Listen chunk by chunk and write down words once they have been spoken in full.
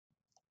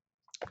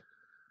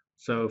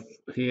So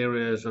here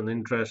is an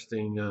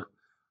interesting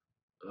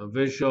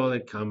visual.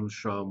 It comes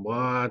from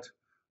Ward.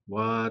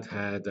 Ward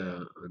had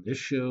an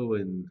issue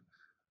in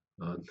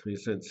he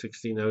said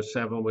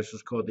 1607, which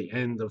was called the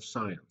End of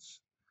Science.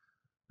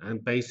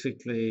 And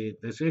basically,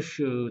 this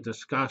issue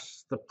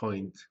discussed the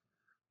point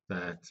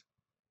that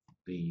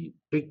the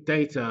big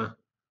data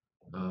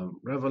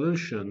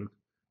revolution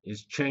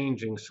is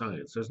changing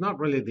science. So it's not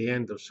really the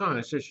end of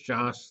science, it's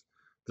just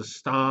the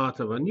start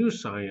of a new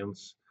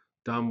science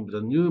done with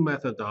a new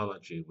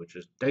methodology, which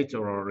is data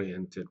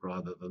oriented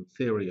rather than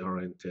theory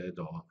oriented,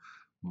 or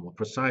more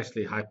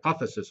precisely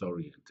hypothesis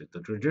oriented.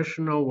 The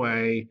traditional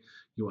way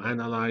you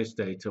analyze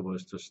data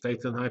was to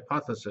state an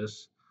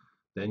hypothesis,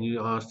 then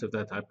you asked if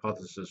that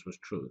hypothesis was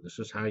true. This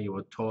is how you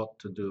were taught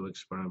to do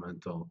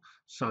experimental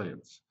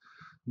science.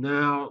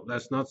 Now,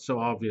 that's not so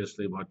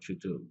obviously what you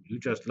do. You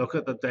just look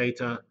at the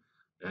data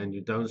and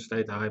you don't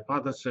state a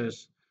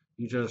hypothesis,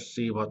 you just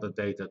see what the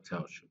data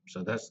tells you.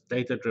 So that's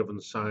data-driven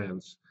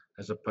science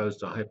as opposed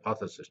to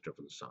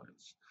hypothesis-driven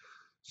science.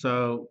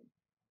 So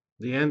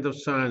the end of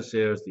science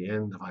here is the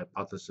end of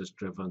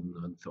hypothesis-driven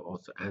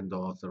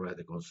and/or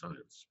theoretical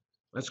science.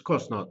 That's of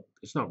course not,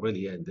 it's not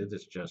really ended,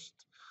 it's just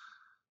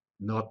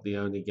not the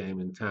only game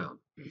in town.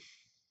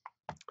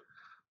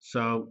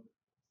 So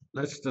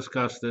let's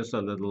discuss this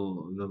a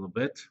little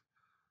bit.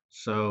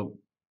 So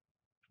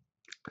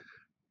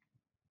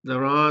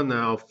there are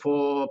now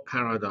 4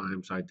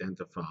 paradigms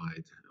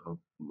identified, or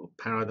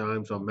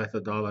paradigms or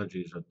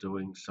methodologies of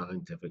doing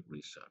scientific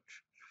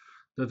research.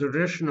 The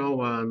traditional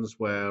ones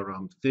were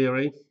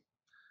theory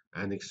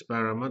and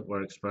experiment,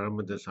 where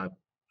experiment is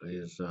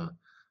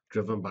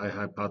driven by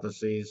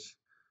hypotheses.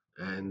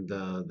 And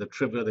the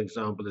trivial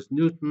example is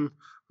Newton,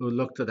 who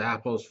looked at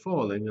apples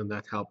falling, and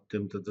that helped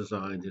him to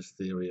design his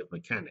theory of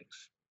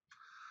mechanics.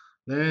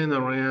 Then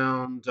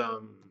around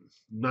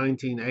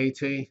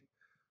 1980,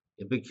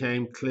 it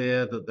became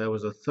clear that there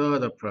was a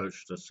third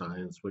approach to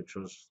science, which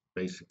was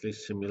basically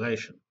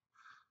simulation.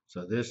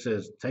 So this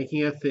is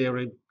taking a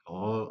theory,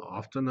 or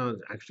often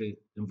actually,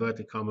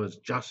 inverted commas,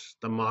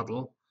 just a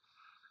model,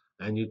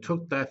 and you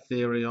took that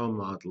theory or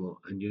model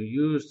and you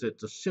used it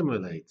to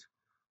simulate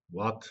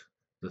what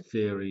the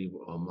theory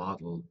or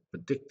model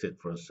predicted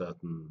for a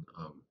certain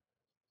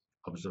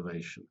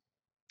observation.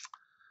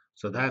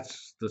 So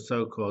that's the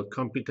so-called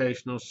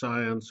computational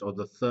science, or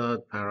the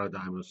third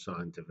paradigm of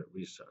scientific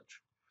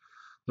research.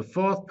 The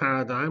fourth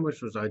paradigm,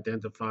 which was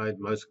identified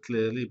most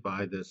clearly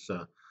by this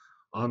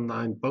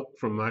online book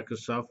from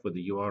Microsoft with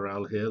the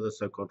URL here, the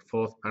so-called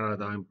fourth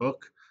paradigm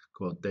book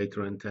called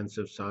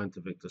Data-Intensive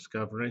Scientific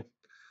Discovery.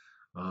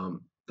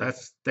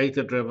 That's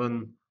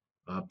data-driven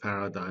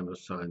paradigm of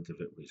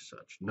scientific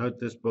research. Note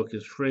this book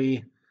is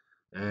free,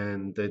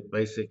 and it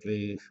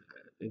basically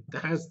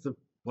has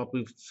what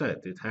we've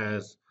said. It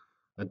has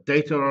a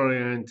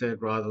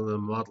data-oriented rather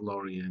than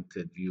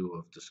model-oriented view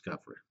of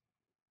discovery.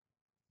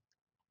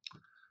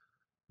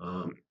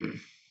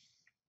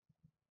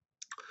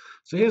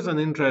 So here's an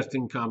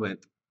interesting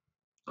comment,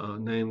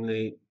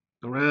 namely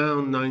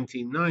around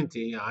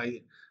 1990,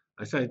 I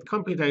said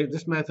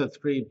this method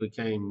 3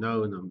 became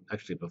known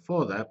actually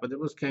before that, but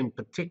it became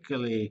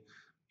particularly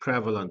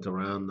prevalent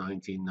around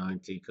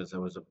 1990 because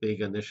there was a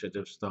big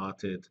initiative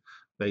started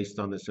based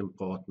on its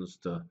importance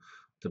to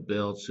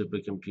build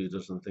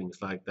supercomputers and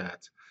things like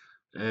that.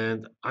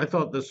 And I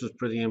thought this was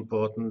pretty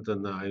important,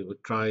 and I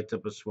would try to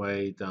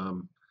persuade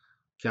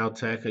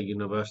Caltech, a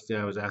university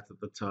I was at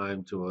the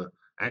time, to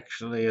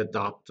actually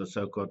adopt a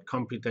so-called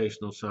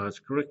computational science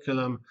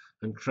curriculum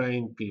and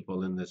train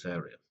people in this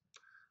area.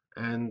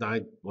 And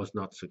I was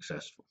not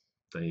successful.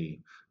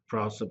 They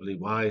possibly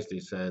wisely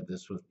said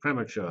this was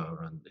premature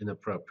and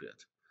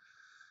inappropriate.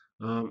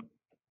 And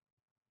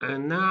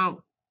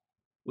now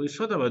we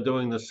sort of are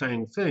doing the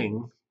same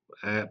thing,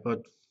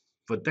 but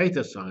for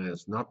data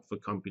science, not for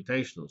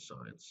computational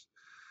science.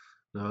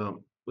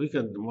 Now, we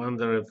can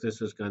wonder if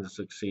this is going to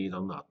succeed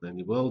or not.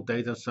 Then, will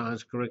data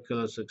science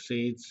curricula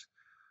succeeds?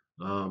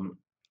 And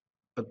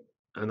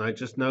I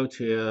just note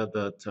here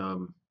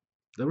that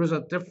there is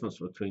a difference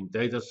between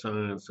data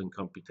science and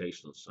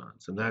computational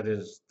science, and that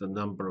is the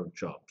number of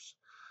jobs.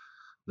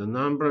 The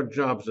number of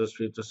jobs, as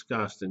we've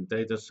discussed in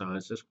data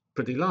science, is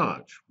pretty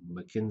large.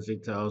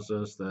 McKinsey tells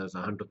us there's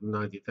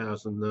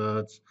 190,000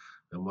 nerds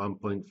and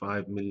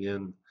 1.5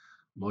 million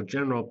more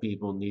general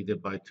people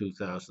needed by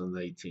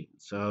 2018.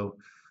 So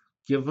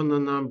given the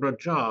number of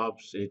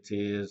jobs, it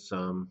is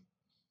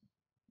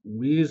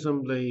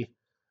reasonably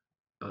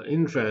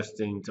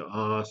interesting to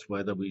ask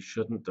whether we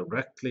shouldn't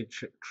directly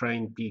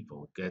train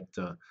people, get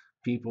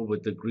people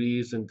with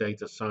degrees in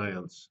data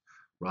science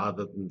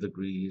rather than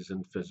degrees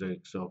in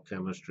physics or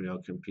chemistry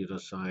or computer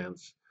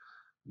science.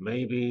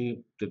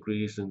 Maybe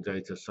degrees in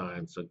data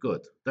science are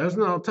good. There's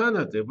an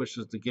alternative, which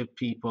is to give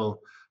people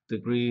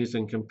degrees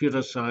in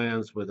computer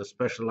science with a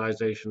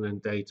specialization in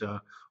data,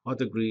 or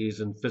degrees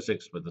in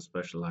physics with a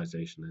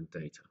specialization in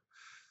data.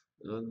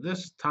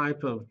 This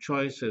type of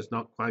choice is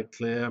not quite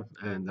clear,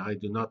 and I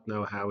do not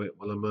know how it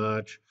will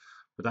emerge,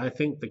 but I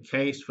think the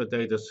case for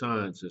data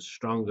science is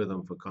stronger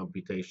than for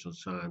computational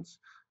science,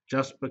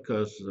 just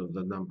because of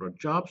the number of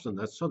jobs, and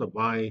that's sort of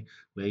why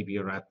maybe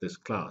you're at this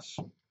class.